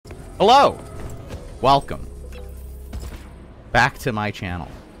Hello! Welcome back to my channel.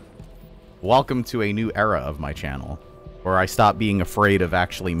 Welcome to a new era of my channel, where I stop being afraid of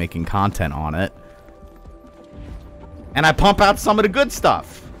actually making content on it. And I pump out some of the good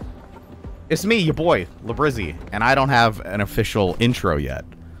stuff. It's me, your boy, LiBrizzi, and I don't have an official intro yet.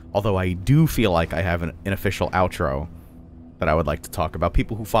 Although I do feel like I have an official outro that I would like to talk about.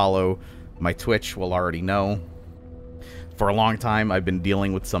 People who follow my Twitch will already know. For a long time, I've been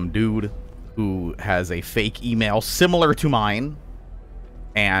dealing with some dude who has a fake email similar to mine.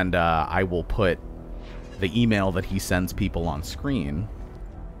 And I will put the email that he sends people on screen.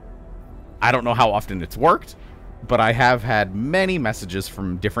 I don't know how often it's worked, but I have had many messages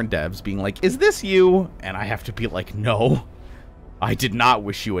from different devs being like, is this you? And I have to be like, no, I did not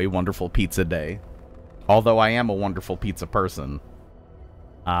wish you a wonderful pizza day. Although I am a wonderful pizza person.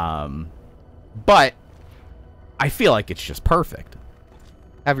 But I feel like it's just perfect.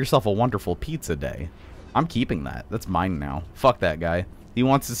 Have yourself a wonderful pizza day. I'm keeping that. That's mine now. Fuck that guy. He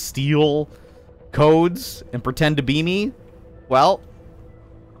wants to steal codes and pretend to be me. Well,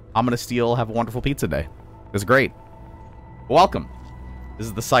 I'm going to steal have a wonderful pizza day. It's great. Welcome. This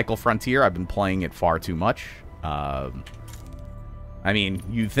is the Cycle Frontier. I've been playing it far too much. I mean,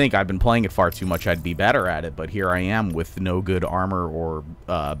 you'd think I've been playing it far too much, I'd be better at it, but here I am with no good armor or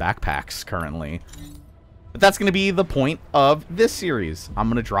backpacks currently. But that's going to be the point of this series. I'm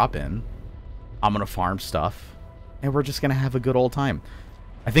going to drop in. I'm going to farm stuff. And we're just going to have a good old time.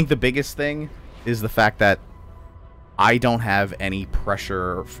 I think the biggest thing is the fact that I don't have any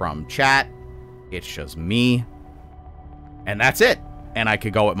pressure from chat. It's just me. And that's it. And I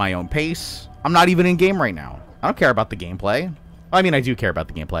could go at my own pace. I'm not even in game right now. I don't care about the gameplay. I mean, I do care about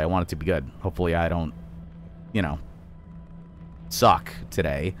the gameplay. I want it to be good. Hopefully I don't, you know, suck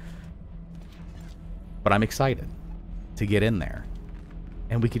today. But I'm excited to get in there.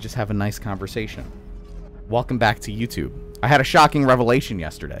 And we could just have a nice conversation. Welcome back to YouTube. I had a shocking revelation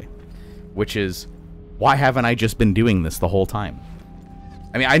yesterday. Which is, why haven't I just been doing this the whole time?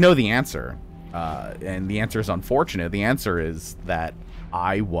 I mean, I know the answer. And the answer is unfortunate. The answer is that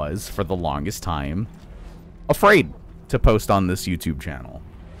I was, for the longest time, afraid to post on this YouTube channel.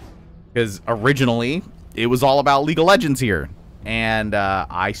 Because originally, it was all about League of Legends here. And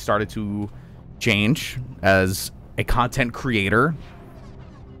I started to change as a content creator,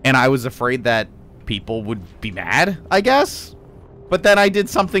 and I was afraid that people would be mad, I guess. But then I did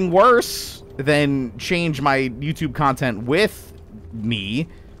something worse than change my YouTube content with me.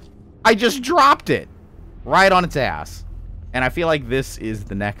 I just dropped it right on its ass. And I feel like this is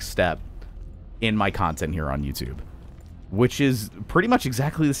the next step in my content here on YouTube, which is pretty much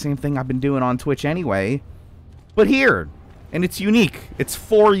exactly the same thing I've been doing on Twitch anyway, but here. And it's unique. It's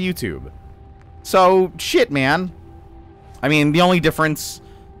for YouTube. So, shit, man. I mean, the only difference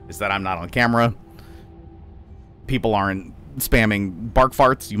is that I'm not on camera. People aren't spamming bark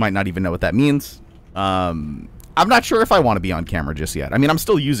farts. You might not even know what that means. I'm not sure if I want to be on camera just yet. I mean, I'm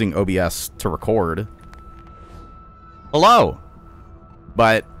still using OBS to record. Hello.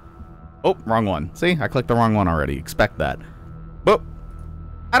 But, oh, wrong one. See, I clicked the wrong one already. Expect that. But,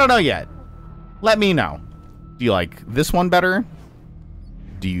 I don't know yet. Let me know. Do you like this one better?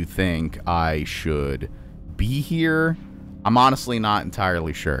 Do you think I should be here? I'm honestly not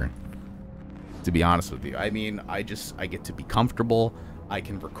entirely sure, to be honest with you. I mean, I get to be comfortable. I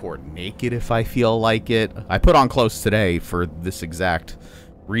can record naked if I feel like it. I put on clothes today for this exact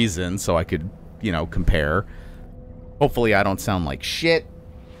reason, so I could, you know, compare. Hopefully I don't sound like shit.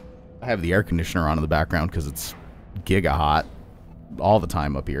 I have the air conditioner on in the background because it's giga hot all the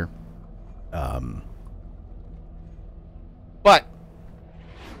time up here. But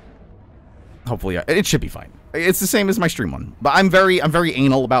hopefully it should be fine. It's the same as my stream one, but I'm very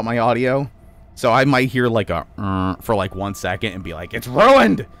anal about my audio, so I might hear like a for like 1 second and be like, it's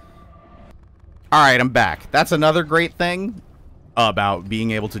ruined. All right, I'm back. That's another great thing about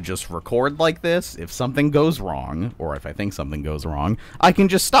being able to just record like this. If something goes wrong, or if I think something goes wrong, I can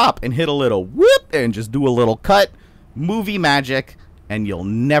just stop and hit a little whoop and just do a little cut, movie magic, and you'll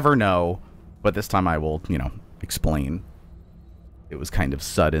never know. But this time I will, you know, explain. It was kind of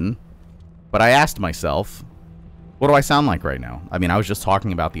sudden. But I asked myself, what do I sound like right now? I mean, I was just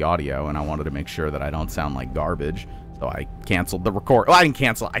talking about the audio, and I wanted to make sure that I don't sound like garbage. So I canceled the record. Well, I didn't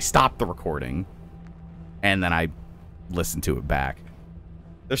cancel. I stopped the recording. And then I listened to it back.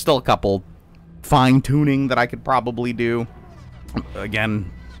 There's still a couple fine-tuning that I could probably do.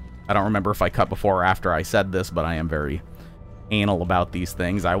 Again, I don't remember if I cut before or after I said this, but I am very anal about these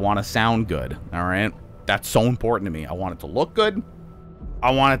things. I want to sound good, all right? That's so important to me. I want it to look good.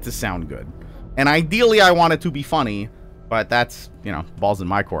 I want it to sound good. And ideally, I want it to be funny, But that's, you know, balls in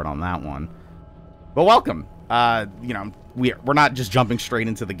my court on that one. But welcome. You know, we're not just jumping straight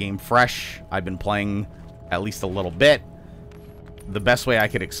into the game fresh. I've been playing at least a little bit. The best way I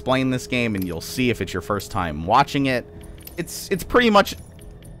could explain this game, and you'll see if it's your first time watching it, it's pretty much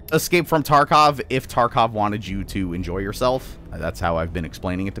Escape from Tarkov if Tarkov wanted you to enjoy yourself. That's how I've been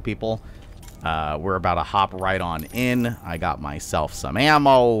explaining it to people. We're about to hop right on in. I got myself some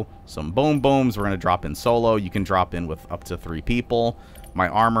ammo, some boom booms. We're going to drop in solo. You can drop in with up to 3 people. My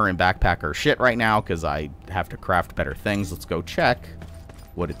armor and backpack are shit right now because I have to craft better things. Let's go check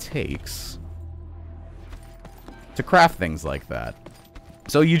what it takes to craft things like that.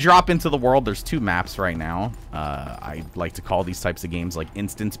 So you drop into the world. There's 2 maps right now. I like to call these types of games like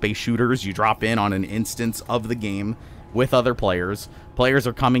instance-based shooters. You drop in on an instance of the game with other players. Players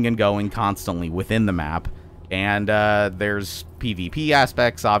are coming and going constantly within the map. And there's PvP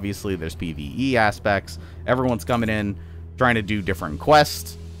aspects, obviously. There's PvE aspects. Everyone's coming in, trying to do different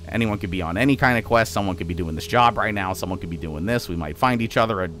quests. Anyone could be on any kind of quest. Someone could be doing this job right now. Someone could be doing this. We might find each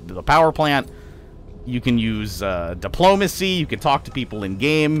other at the power plant. You can use diplomacy. You can talk to people in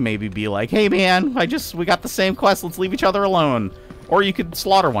game. Maybe be like, hey man, we got the same quest. Let's leave each other alone. Or you could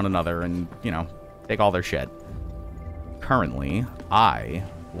slaughter one another and, you know, take all their shit. Currently, I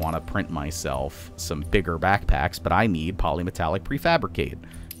want to print myself some bigger backpacks, but I need polymetallic prefabricate.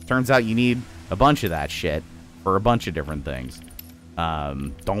 Turns out you need a bunch of that shit for a bunch of different things.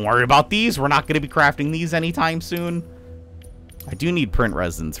 Don't worry about these. We're not going to be crafting these anytime soon. I do need print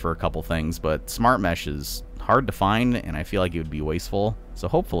resins for a couple things, but smart mesh is hard to find, and I feel like it would be wasteful. So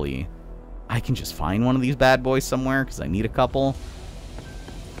hopefully, I can just find one of these bad boys somewhere, because I need a couple.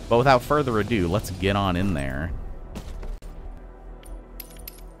 But without further ado, let's get on in there.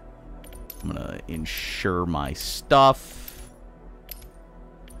 I'm going to insure my stuff.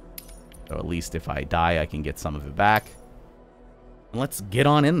 So at least if I die, I can get some of it back. Let's get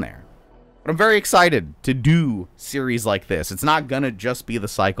on in there. But I'm very excited to do series like this. It's not going to just be the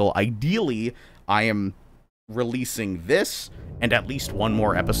cycle. Ideally, I am releasing this and at least one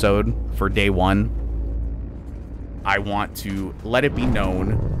more episode for day 1. I want to let it be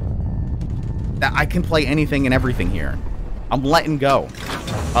known that I can play anything and everything here. I'm letting go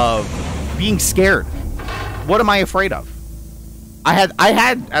of being scared. What am I afraid of? I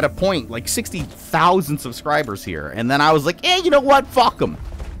had at a point like 60,000 subscribers here, and then I was like, you know what? Fuck them.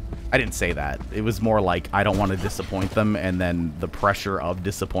 I didn't say that. It was more like I don't want to disappoint them, and then the pressure of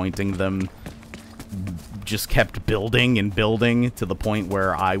disappointing them just kept building and building to the point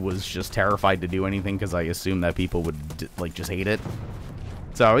where I was just terrified to do anything because I assumed that people would like just hate it.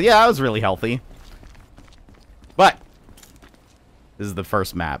 So yeah, I was really healthy. But this is the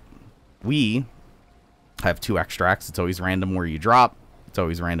first map. We have 2 extracts. It's always random where you drop. It's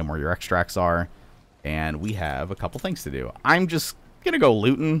always random where your extracts are. And we have a couple things to do. I'm just gonna go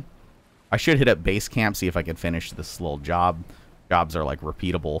looting. I should hit up base camp, see if I can finish this little job. Jobs are like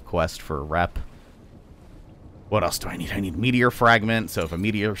repeatable quest for rep. What else do I need? I need meteor fragment, so if a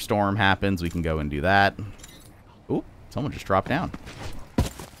meteor storm happens, we can go and do that. Ooh, someone just dropped down.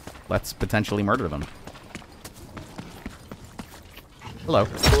 Let's potentially murder them. Hello.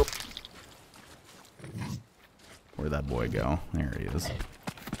 Where'd that boy go? There he is.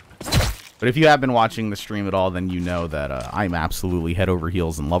 But if you have been watching the stream at all, then you know that I'm absolutely head over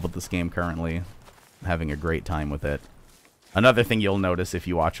heels in love with this game currently. I'm having a great time with it. Another thing you'll notice if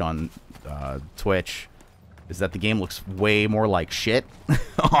you watch on Twitch is that the game looks way more like shit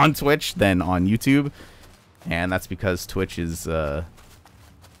on Twitch than on YouTube. And that's because Twitch is kind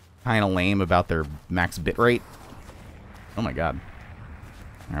of lame about their max bitrate. Oh my god.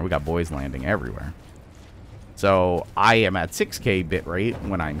 Alright, we got boys landing everywhere. So I am at 6K bitrate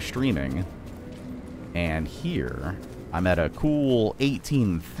when I'm streaming, and here I'm at a cool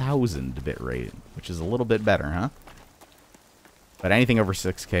 18,000 bitrate, which is a little bit better, huh? But anything over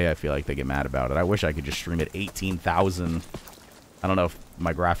 6K, I feel like they get mad about it. I wish I could just stream at 18,000. I don't know if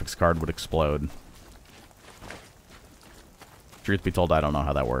my graphics card would explode. Truth be told, I don't know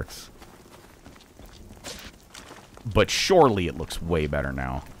how that works. But surely it looks way better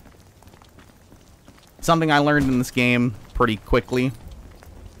now. Something I learned in this game pretty quickly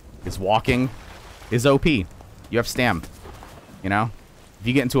is walking is OP. You have stam. You know? If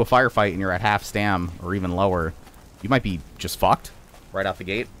you get into a firefight and you're at half stam or even lower, you might be just fucked right out the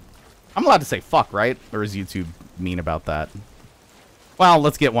gate. I'm allowed to say fuck, right? Or is YouTube mean about that? Well,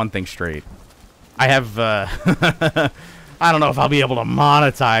 let's get one thing straight. I have, I don't know if I'll be able to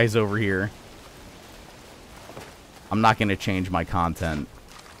monetize over here. I'm not going to change my content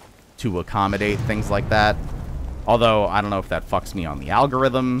to accommodate things like that. Although, I don't know if that fucks me on the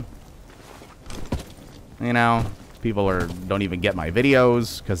algorithm. You know, People don't even get my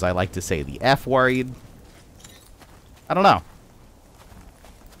videos because I like to say the F word. I don't know.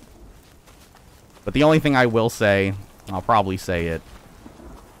 But the only thing I will say, I'll probably say it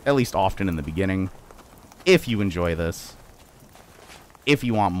at least often in the beginning. If you enjoy this, if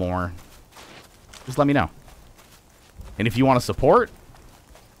you want more, just let me know. And if you want to support,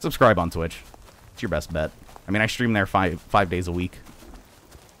 subscribe on Twitch. It's your best bet. I mean, I stream there five days a week.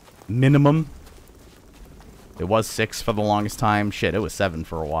 Minimum. It was 6 for the longest time. Shit, it was 7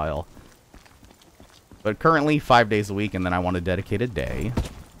 for a while. But currently, 5 days a week, and then I want to dedicate a day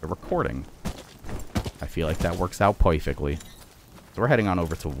to recording. I feel like that works out perfectly. So we're heading on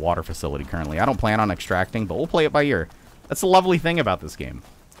over to water facility currently. I don't plan on extracting, but we'll play it by ear. That's the lovely thing about this game.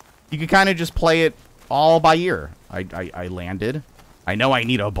 You can kind of just play it all by ear. I landed. I know I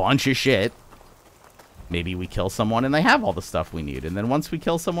need a bunch of shit. Maybe we kill someone and they have all the stuff we need. And then once we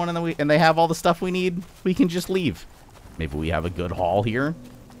kill someone and they have all the stuff we need, we can just leave. Maybe we have a good haul here.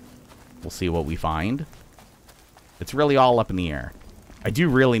 We'll see what we find. It's really all up in the air. I do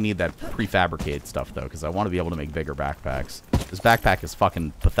really need that prefabricated stuff, though, because I want to be able to make bigger backpacks. This backpack is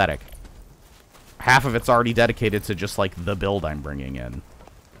fucking pathetic. Half of it's already dedicated to just, like, the build I'm bringing in.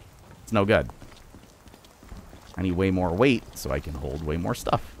 It's no good. I need way more weight so I can hold way more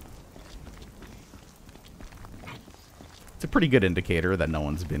stuff. It's a pretty good indicator that no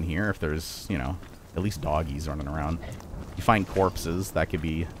one's been here if there's, you know, at least doggies running around. You find corpses, that could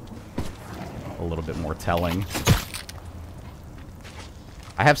be a little bit more telling.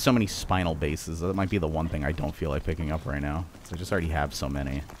 I have so many spinal bases. That might be the one thing I don't feel like picking up right now. So I just already have so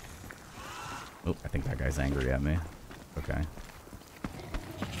many. Oh, I think that guy's angry at me. Okay.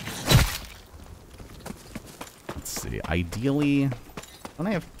 Let's see. Ideally,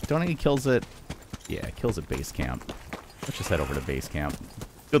 don't he kills it? Yeah, kills at base camp. Let's just head over to base camp.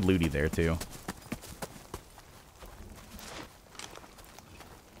 Good looty there too.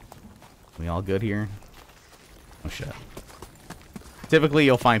 We all good here? Oh shit. Typically,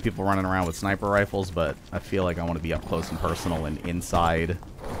 you'll find people running around with sniper rifles, but I feel like I want to be up close and personal and inside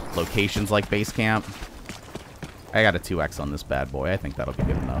locations like base camp. I got a 2x on this bad boy. I think that'll be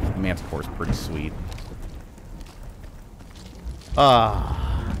good enough. The Manticore's pretty sweet.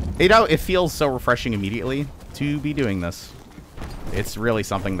 You know, it feels so refreshing immediately to be doing this. It's really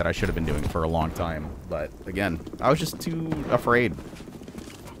something that I should have been doing for a long time. But, again, I was just too afraid.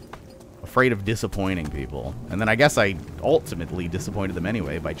 Afraid of disappointing people. And then I guess I ultimately disappointed them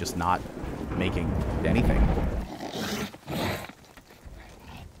anyway by just not making anything.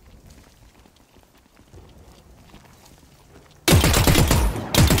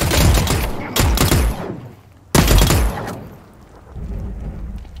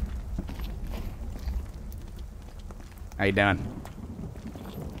 How you doing?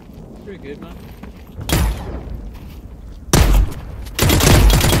 Pretty good, man.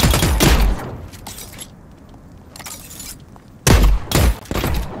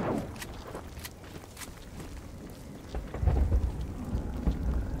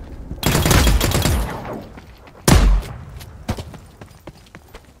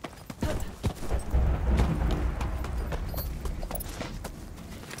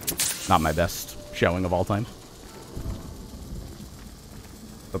 Not my best showing of all time.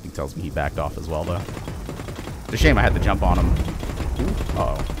 Something tells me he backed off as well, though. It's a shame I had to jump on him.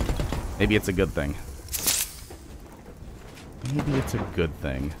 Uh-oh. Maybe it's a good thing. Maybe it's a good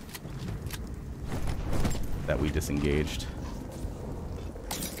thing that we disengaged.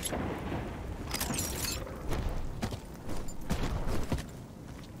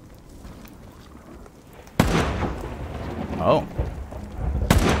 Oh.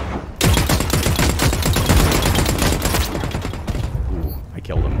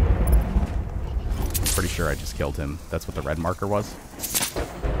 Killed him. Pretty sure I just killed him. That's what the red marker was.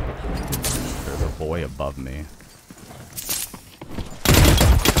 There's a boy above me.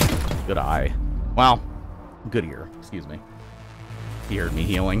 Good eye. Well, good ear. Excuse me. He heard me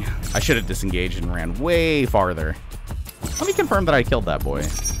healing. I should have disengaged and ran way farther. Let me confirm that I killed that boy.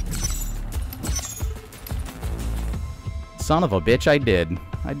 Son of a bitch, I did.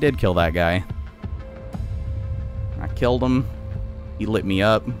 I did kill that guy. I killed him. He lit me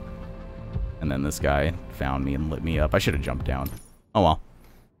up, and then this guy found me and lit me up. I should have jumped down. Oh well.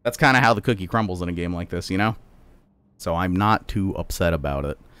 That's kind of how the cookie crumbles in a game like this, you know? So I'm not too upset about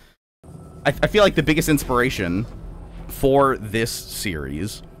it. I feel like the biggest inspiration for this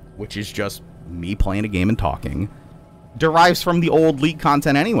series, which is just me playing a game and talking, derives from the old League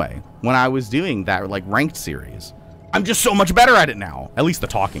content anyway, when I was doing that, like, ranked series. I'm just so much better at it now. At least the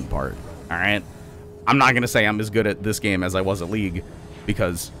talking part, alright? I'm not going to say I'm as good at this game as I was at League,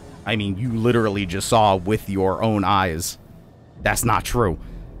 because I mean, you literally just saw with your own eyes. That's not true.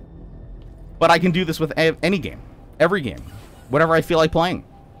 But I can do this with any game. Every game. Whatever I feel like playing.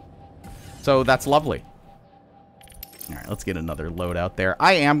 So that's lovely. Alright, let's get another load out there.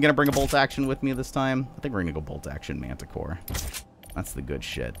 I am going to bring a bolt action with me this time. I think we're going to go bolt action manticore. That's the good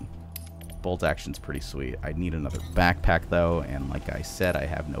shit. Bolt action's pretty sweet. I need another backpack, though. And like I said, I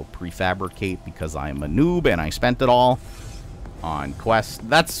have no prefabricate because I'm a noob and I spent it all on quests.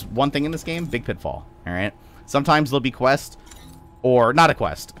 That's one thing in this game. Big pitfall. Alright? Sometimes there'll be quests. Or, not a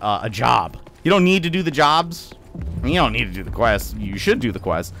quest. A job. You don't need to do the jobs. I mean, you don't need to do the quest. You should do the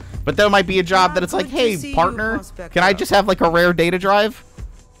quest. But there might be a job that it's like, hey, partner, can I just have like a rare data drive?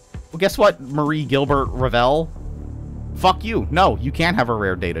 Well, guess what, Marie Gilbert Ravel? Fuck you. No, you can't have a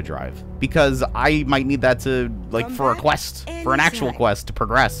rare data drive. Because I might need that to, like, for a quest. For an actual quest to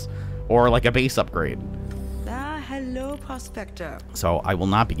progress. Or like a base upgrade. Hello, prospector. So I will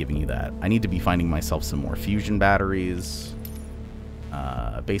not be giving you that. I need to be finding myself some more fusion batteries.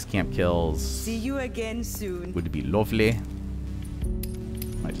 Base camp kills. See you again soon. Would be lovely.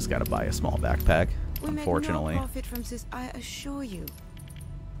 I just gotta buy a small backpack, unfortunately. We make no profit from this, I assure you.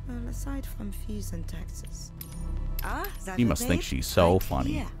 Well, aside from fees and taxes. You must think she's so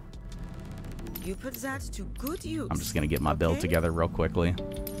funny. Here. You put that to good use. I'm just gonna get my build together real quickly.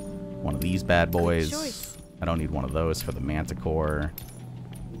 One of these bad boys. I don't need one of those for the manticore.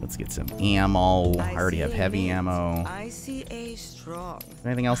 Let's get some ammo. I already have heavy ammo. I see a strong.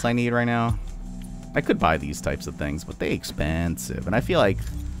 Anything else I need right now? I could buy these types of things, but they're expensive. And I feel like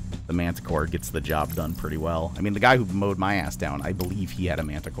the manticore gets the job done pretty well. I mean, the guy who mowed my ass down, I believe he had a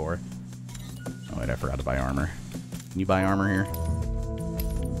manticore. Oh, wait, I forgot to buy armor. Can you buy armor here?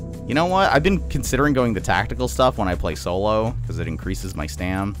 You know what? I've been considering going the tactical stuff when I play solo, because it increases my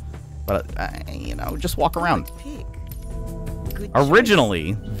stam. But, you know, just walk around.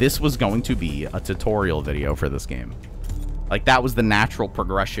 Originally, this was going to be a tutorial video for this game. Like, that was the natural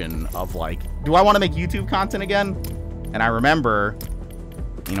progression of, like, do I want to make YouTube content again? And I remember,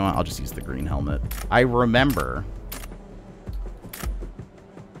 you know what, I'll just use the green helmet. I remember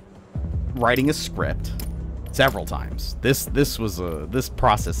writing a script several times. This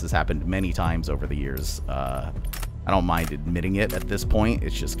process has happened many times over the years. I don't mind admitting it at this point.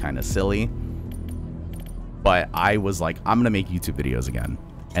 It's just kind of silly. But I was like, I'm going to make YouTube videos again.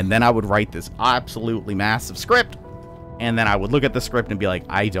 And then I would write this absolutely massive script. And then I would look at the script and be like,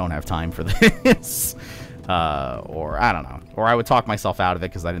 I don't have time for this. Or I don't know. Or I would talk myself out of it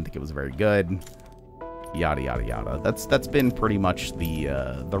because I didn't think it was very good. Yada, yada, yada. That's been pretty much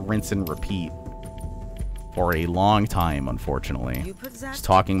the rinse and repeat for a long time, unfortunately. Just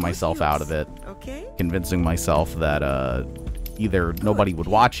talking myself out of it. Okay. Convincing myself that either nobody would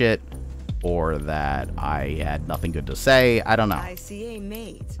watch it or that I had nothing good to say. I don't know. I see a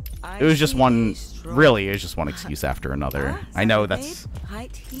mate. It was just one, really, it was just one excuse after another. I know that's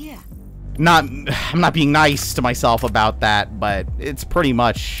right here. I'm not being nice to myself about that, but it's pretty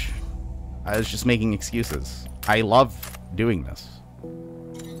much, I was just making excuses. I love doing this.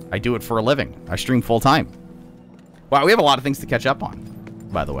 I do it for a living. I stream full time. Wow, we have a lot of things to catch up on,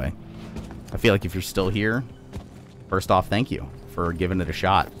 by the way. I feel like if you're still here, first off, thank you for giving it a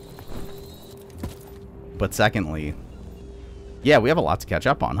shot. But secondly, yeah, we have a lot to catch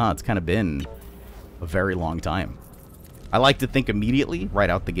up on, huh? It's kind of been a very long time. I like to think immediately, right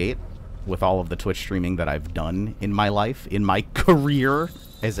out the gate, with all of the Twitch streaming that I've done in my life, in my career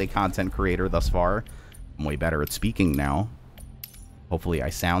as a content creator thus far. I'm way better at speaking now. Hopefully I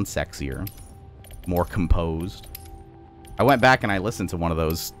sound sexier, more composed. I went back and I listened to one of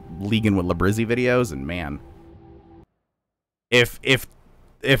those Leaguing with LiBrizzi videos, and man, if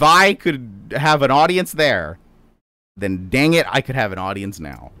I could have an audience there, then dang it, I could have an audience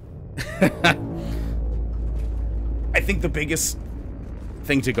now. I think the biggest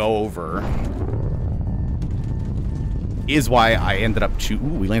thing to go over is why I ended up ooh,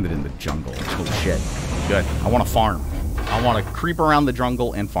 we landed in the jungle. Oh shit. Good. I want to farm. I want to creep around the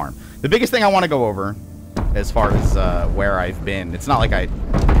jungle and farm. The biggest thing I want to go over, as far as where I've been, it's not like I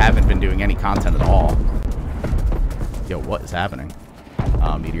haven't been doing any content at all. Yo, what is happening?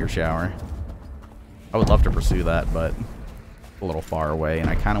 Meteor shower. I would love to pursue that, but a little far away, and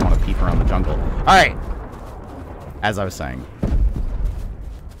I kind of want to peek around the jungle. Alright! As I was saying,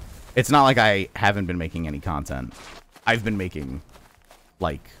 it's not like I haven't been making any content. I've been making,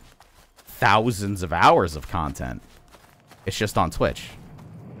 like, thousands of hours of content. It's just on Twitch.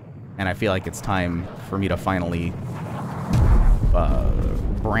 And I feel like it's time for me to finally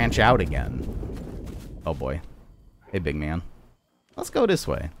branch out again. Oh boy. Hey, big man. Let's go this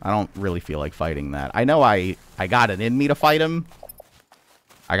way. I don't really feel like fighting that. I know I got it in me to fight him.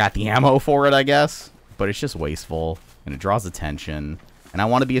 I got the ammo for it, I guess. But it's just wasteful. And it draws attention. And I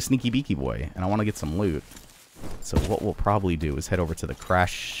want to be a sneaky beaky boy. And I want to get some loot. So what we'll probably do is head over to the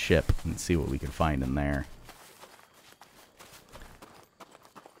crash ship and see what we can find in there.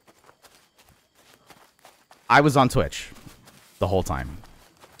 I was on Twitch the whole time,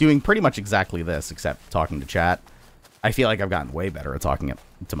 doing pretty much exactly this, except talking to chat. I feel like I've gotten way better at talking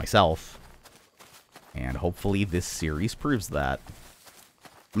to myself. And hopefully this series proves that.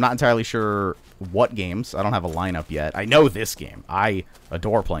 I'm not entirely sure what games. I don't have a lineup yet. I know this game. I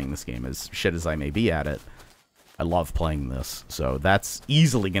adore playing this game, as shit as I may be at it. I love playing this, so that's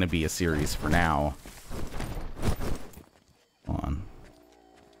easily going to be a series for now. Hold on.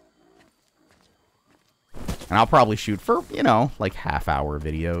 And I'll probably shoot for, you know, like half-hour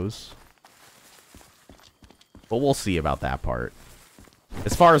videos. But we'll see about that part.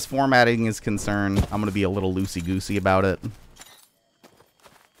 As far as formatting is concerned, I'm going to be a little loosey-goosey about it.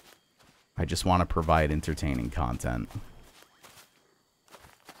 I just want to provide entertaining content.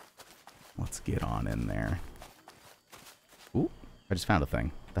 Let's get on in there. Ooh, I just found a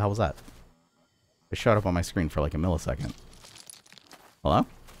thing. What the hell was that? It showed up on my screen for like a millisecond. Hello?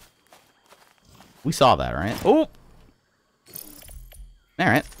 We saw that, right? Oh!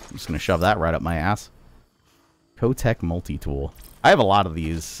 Alright. I'm just going to shove that right up my ass. Kotek multi-tool. I have a lot of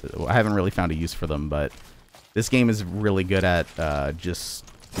these. I haven't really found a use for them, but this game is really good at just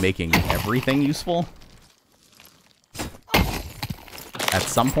making everything useful. At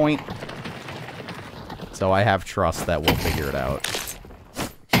some point. So I have trust that we'll figure it out.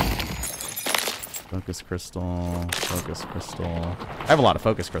 Focus crystal, focus crystal. I have a lot of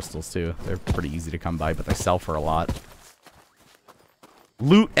focus crystals too. They're pretty easy to come by, but they sell for a lot.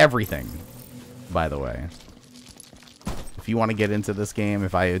 Loot everything, by the way. If you want to get into this game,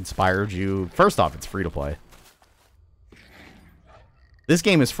 if I inspired you... First off, it's free to play. This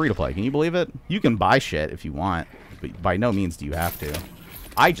game is free to play. Can you believe it? You can buy shit if you want, but by no means do you have to.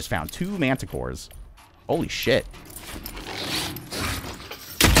 I just found 2 manticores. Holy shit.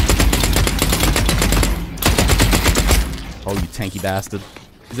 Oh, you tanky bastard.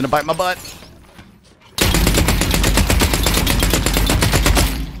 He's gonna bite my butt.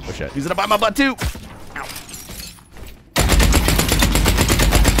 Oh shit. He's gonna bite my butt too. Ow.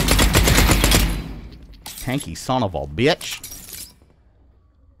 Tanky son of a bitch.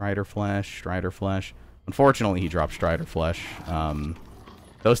 Strider flesh, Strider flesh. Unfortunately, he dropped Strider flesh.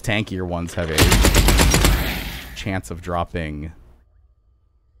 Those tankier ones have a chance of dropping,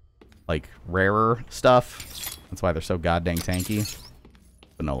 like, rarer stuff. That's why they're so goddamn tanky.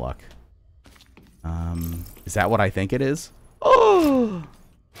 But no luck. Is that what I think it is? Oh!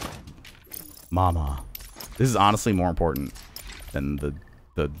 Mama. This is honestly more important than the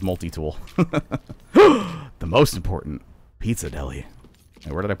multi-tool. The most important. Pizza deli.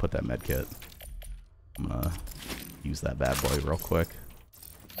 Hey, where did I put that med kit? I'm gonna use that bad boy real quick.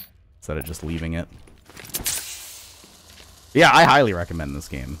 Instead of just leaving it. Yeah, I highly recommend this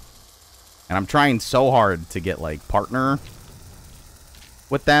game. And I'm trying so hard to get, like, partner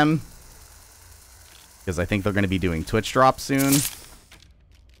with them. Because I think they're going to be doing Twitch drops soon.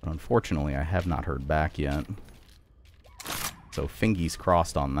 But unfortunately, I have not heard back yet. So, fingies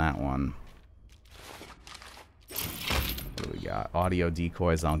crossed on that one. What do we got? Audio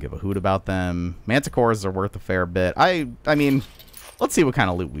decoys, I don't give a hoot about them. Manticores are worth a fair bit. I mean... Let's see what kind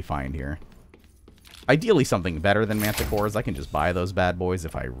of loot we find here. Ideally something better than manticores. I can just buy those bad boys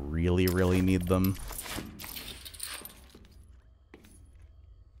if I really, really need them.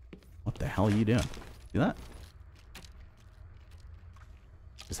 What the hell are you doing? See that?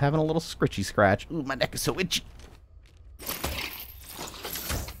 Just having a little scritchy scratch. Ooh, my neck is so itchy.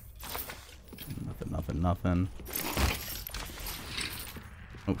 Nothing, nothing, nothing.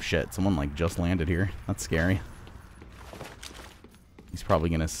 Oh shit, someone like just landed here. That's scary. He's probably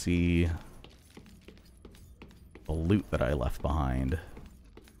going to see the loot that I left behind.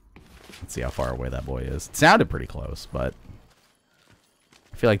 Let's see how far away that boy is. It sounded pretty close, but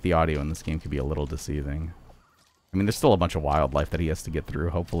I feel like the audio in this game could be a little deceiving. I mean, there's still a bunch of wildlife that he has to get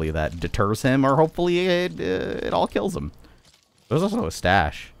through. Hopefully that deters him, or hopefully it all kills him. There's also a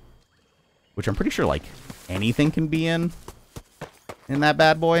stash, which I'm pretty sure, like, anything can be in that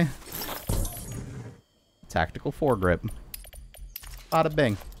bad boy. Tactical foregrip. Bada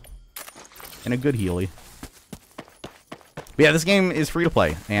bing. And a good Healy. But yeah, this game is free to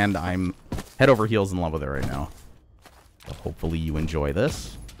play, and I'm head over heels in love with it right now. So hopefully you enjoy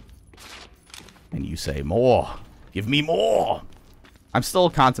this. And you say, more. Give me more. I'm still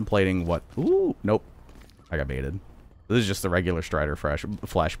contemplating what... Ooh, nope. I got baited. This is just the regular Strider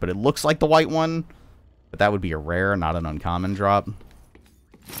flesh, but it looks like the white one. But that would be a rare, not an uncommon drop.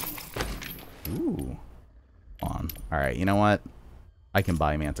 Ooh. On. Alright, you know what? I can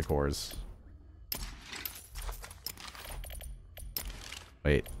buy manticores.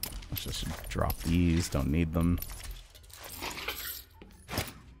 Wait. Let's just drop these. Don't need them.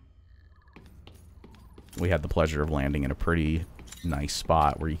 We had the pleasure of landing in a pretty nice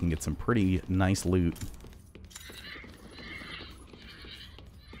spot where you can get some pretty nice loot.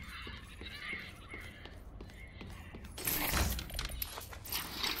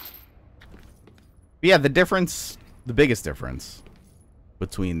 But yeah, the difference, the biggest difference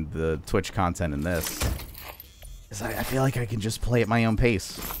between the Twitch content and this is I feel like I can just play at my own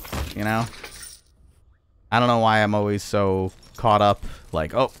pace, you know? I don't know why I'm always so caught up,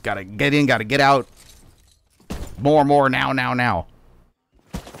 like, oh, gotta get in, gotta get out. More, now.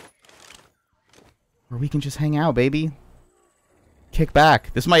 Or we can just hang out, baby. Kick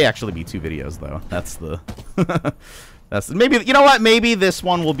back. This might actually be 2 videos, though. That's the... That's maybe, you know what? Maybe this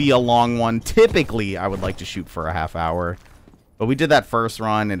one will be a long one. Typically, I would like to shoot for a half hour. But we did that first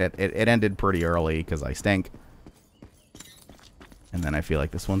run, and it ended pretty early, because I stink. And then I feel like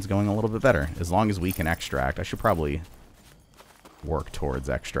this one's going a little bit better. As long as we can extract. I should probably work towards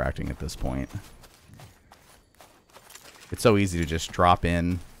extracting at this point. It's so easy to just drop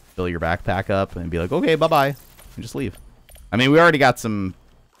in, fill your backpack up, and be like, okay, bye-bye, and just leave. I mean, we already got some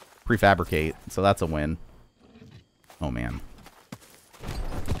prefabricate, so that's a win. Oh, man.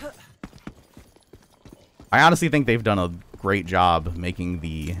 I honestly think they've done a great job making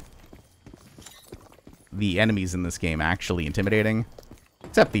the enemies in this game actually intimidating.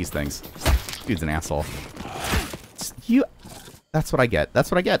 Except these things. Dude's an asshole. That's what I get.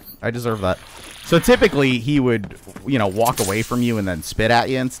 That's what I get. I deserve that. So typically, he would, you know, walk away from you and then spit at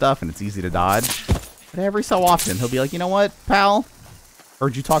you and stuff, and it's easy to dodge. But every so often, he'll be like, you know what, pal?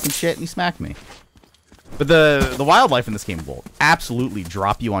 Heard you talking shit, and he smacked me. But the wildlife in this game will absolutely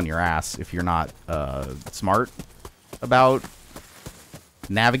drop you on your ass if you're not smart about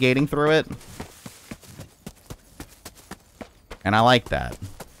navigating through it. And I like that.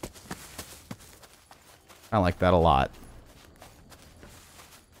 I like that a lot.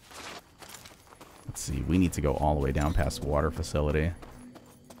 Let's see, we need to go all the way down past water facility.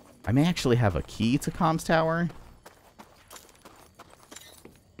 I may actually have a key to comms tower.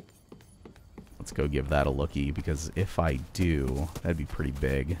 Let's go give that a lookie, because if I do, that'd be pretty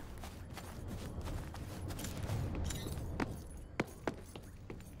big.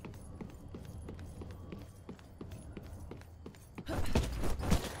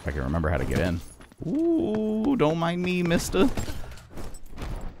 If I can remember how to get in. Ooh, don't mind me, mister.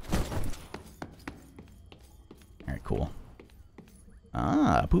 Alright, cool.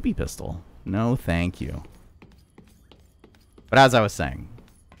 Ah, a poopy pistol. No, thank you. But as I was saying,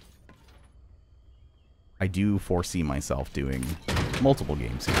 I do foresee myself doing multiple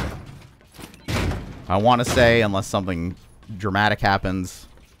games here. I want to say, unless something dramatic happens,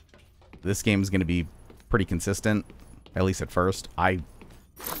 this game is going to be pretty consistent, at least at first. I'm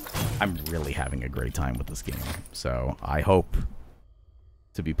really having a great time with this game, so I hope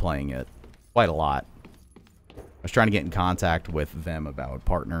to be playing it quite a lot. I was trying to get in contact with them about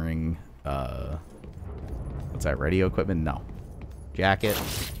partnering, what's that, radio equipment? No. Jacket?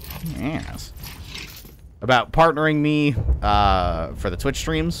 Yes. About partnering me for the Twitch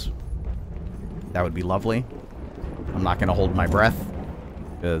streams. That would be lovely. I'm not going to hold my breath,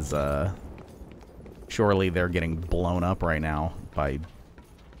 because surely they're getting blown up right now by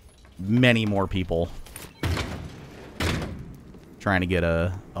many more people trying to get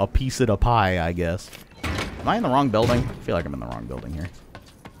a piece of the pie, I guess. Am I in the wrong building? I feel like I'm in the wrong building here.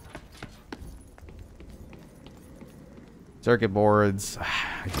 Circuit boards.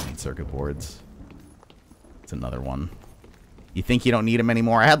 I don't need circuit boards. It's another one. You think you don't need them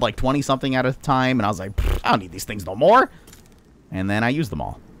anymore? I had like 20 something at a time, and I was like, I don't need these things no more. And then I used them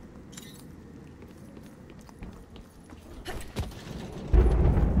all.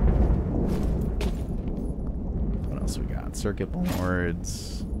 What else we got? Circuit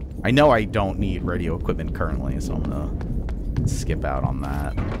boards. I know I don't need radio equipment currently, so I'm gonna skip out on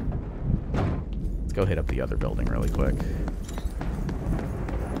that. Let's go hit up the other building really quick.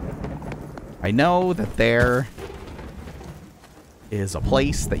 I know that there is a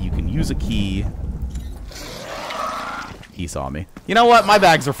place that you can use a key. He saw me. You know what? My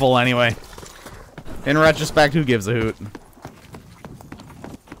bags are full anyway. In retrospect, who gives a hoot?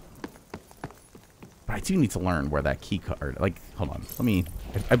 But I do need to learn where that key card... Like, hold on. Let me...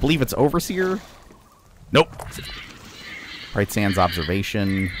 I believe it's Overseer. Nope. Bright Sands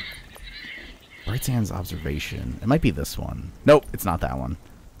Observation. Bright Sands Observation. It might be this one. Nope, it's not that one.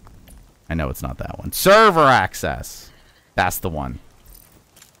 I know it's not that one. Server access. That's the one.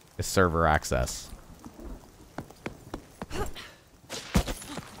 is server access.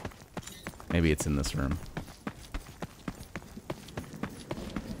 Maybe it's in this room.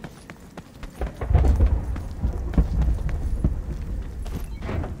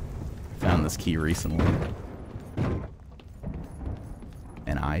 Found this key recently.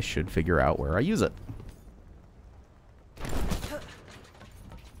 And I should figure out where I use it.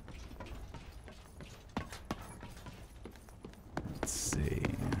 Let's see.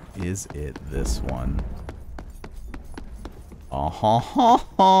 Is it this one?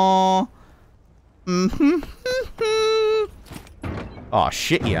 Oh,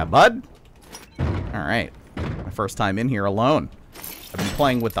 shit, yeah, bud. Alright. My first time in here alone. I've been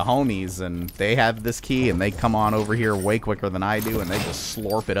playing with the homies, and they have this key, and they come on over here way quicker than I do, and they just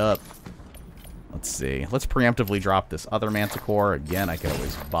slurp it up. Let's see. Let's preemptively drop this other Manticore. Again, I could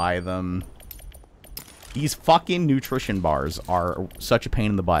always buy them. These fucking nutrition bars are such a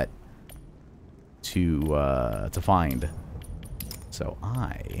pain in the butt to find. So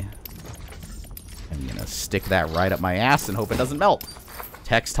I am gonna stick that right up my ass and hope it doesn't melt.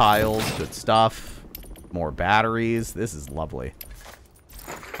 Textiles, good stuff. More batteries. This is lovely.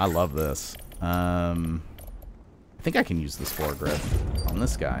 I love this. I think I can use this foregrip on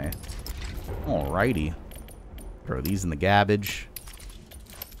this guy. Alrighty. Throw these in the garbage.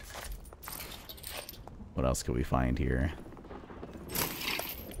 What else could we find here?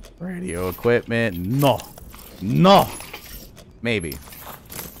 Radio equipment. No. No. Maybe.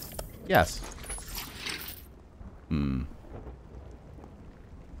 Yes.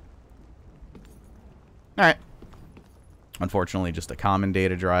 Alright. Unfortunately, just a common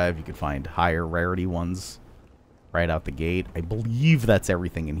data drive. You could find higher rarity ones right out the gate. I believe that's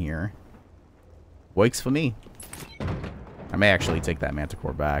everything in here. Works for me. I may actually take that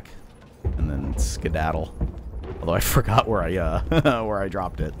Manticore back and then skedaddle. Although I forgot where I where I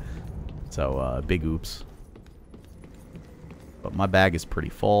dropped it. So big oops. But my bag is pretty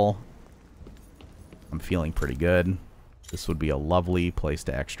full. I'm feeling pretty good. This would be a lovely place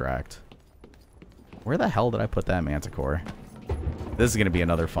to extract. Where the hell did I put that Manticore? This is going to be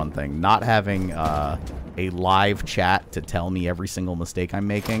another fun thing. Not having a live chat to tell me every single mistake I'm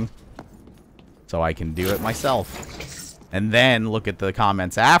making. So I can do it myself. And then look at the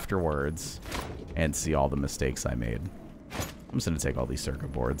comments afterwards and see all the mistakes I made. I'm just going to take all these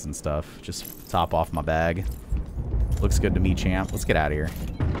circuit boards and stuff. Just top off my bag. Looks good to me, champ. Let's get out of here.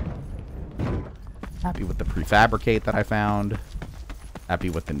 Happy with the prefabricate that I found. Happy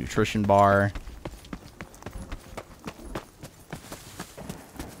with the nutrition bar.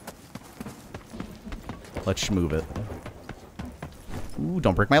 Let's move it. Ooh,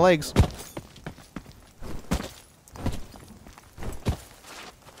 don't break my legs.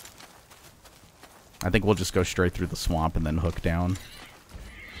 I think we'll just go straight through the swamp and then hook down.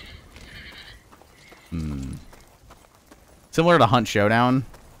 Similar to Hunt Showdown,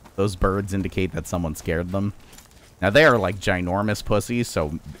 those birds indicate that someone scared them. Now, they are like ginormous pussies,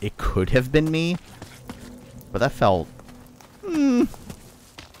 so it could have been me. But that felt... could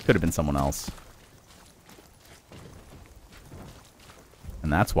have been someone else.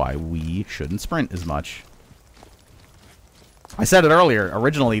 And that's why we shouldn't sprint as much. I said it earlier.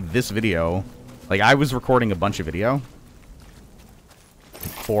 Originally, this video... Like, I was recording a bunch of video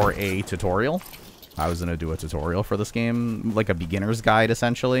for a tutorial. I was going to do a tutorial for this game, like a beginner's guide,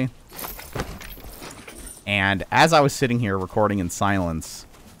 essentially. And as I was sitting here recording in silence,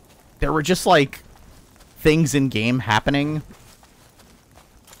 there were just, like, things in-game happening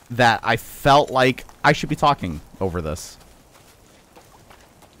that I felt like I should be talking over this.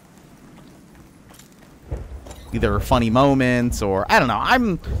 Either funny moments or... I don't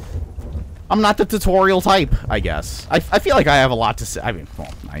know. I'm not the tutorial type, I guess. I feel like I have a lot to say. I mean,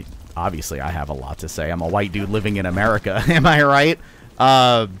 well, obviously I have a lot to say. I'm a white dude living in America. Am I right?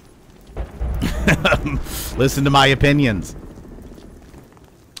 Listen to my opinions.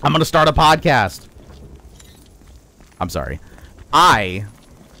 I'm going to start a podcast. I'm sorry. I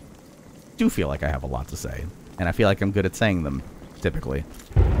do feel like I have a lot to say. And I feel like I'm good at saying them, typically.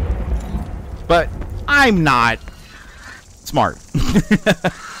 But I'm not smart.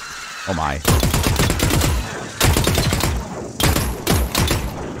 Oh my.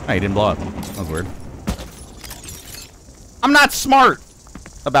 Oh, he didn't blow up. That was weird. I'm not smart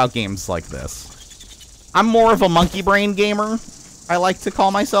about games like this. I'm more of a monkey brain gamer, I like to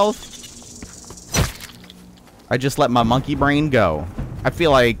call myself. I just let my monkey brain go. I feel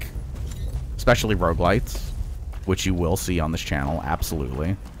like, especially roguelites, which you will see on this channel,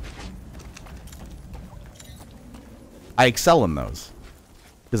 absolutely. I excel in those.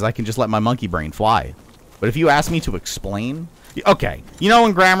 Because I can just let my monkey brain fly. But if you ask me to explain Okay, you know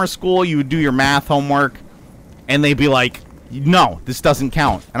in grammar school you would do your math homework, and they'd be like, no, this doesn't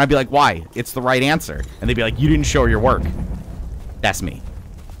count. And I'd be like, why? It's the right answer. And they'd be like, you didn't show your work. That's me.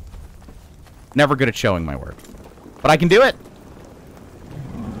 Never good at showing my work. But I can do it.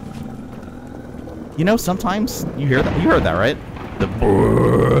 You know, sometimes you hear that. You heard that, right? The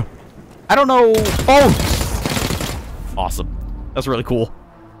brrr. I don't know. Oh! Awesome. That's really cool.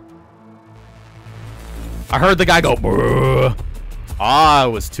 I heard the guy go brrr. Ah, it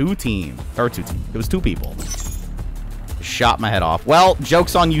was two teams. Or two teams. It was two people. Shot my head off. Well,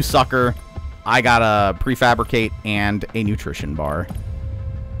 joke's on you, sucker. I got a prefabricate and a nutrition bar.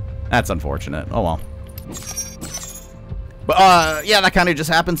 That's unfortunate. Oh, well. But, yeah, that kind of just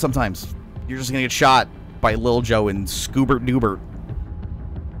happens sometimes. You're just gonna get shot by Lil Joe and Scoobert Doobert.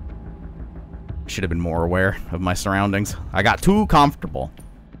 Should have been more aware of my surroundings. I got too comfortable.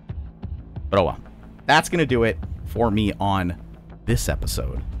 But, oh, well. That's gonna do it for me on this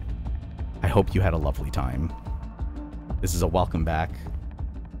episode. I hope you had a lovely time. This is a welcome back.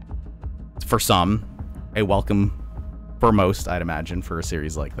 For some, a welcome for most, I'd imagine, for a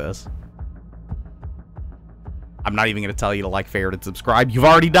series like this. I'm not even going to tell you to like, favorite, and subscribe. You've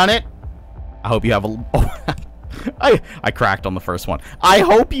already done it. I hope you have a... Oh, I cracked on the first one. I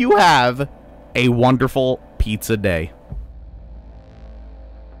hope you have a wonderful pizza day.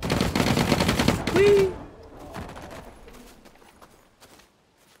 Whee!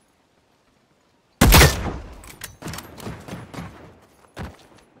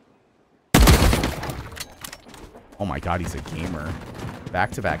 Oh my god, he's a gamer.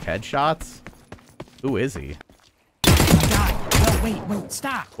 Back-to-back headshots? Who is he? Oh my god. No, wait,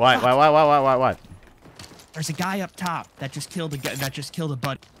 stop. What? There's a guy up top that just killed a guy that just killed a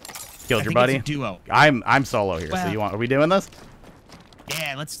buddy. Killed your buddy? It's a duo. I'm solo here, Well, so are we doing this?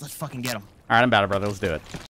 Yeah, let's fucking get him. Alright, I'm about it, brother. Let's do it.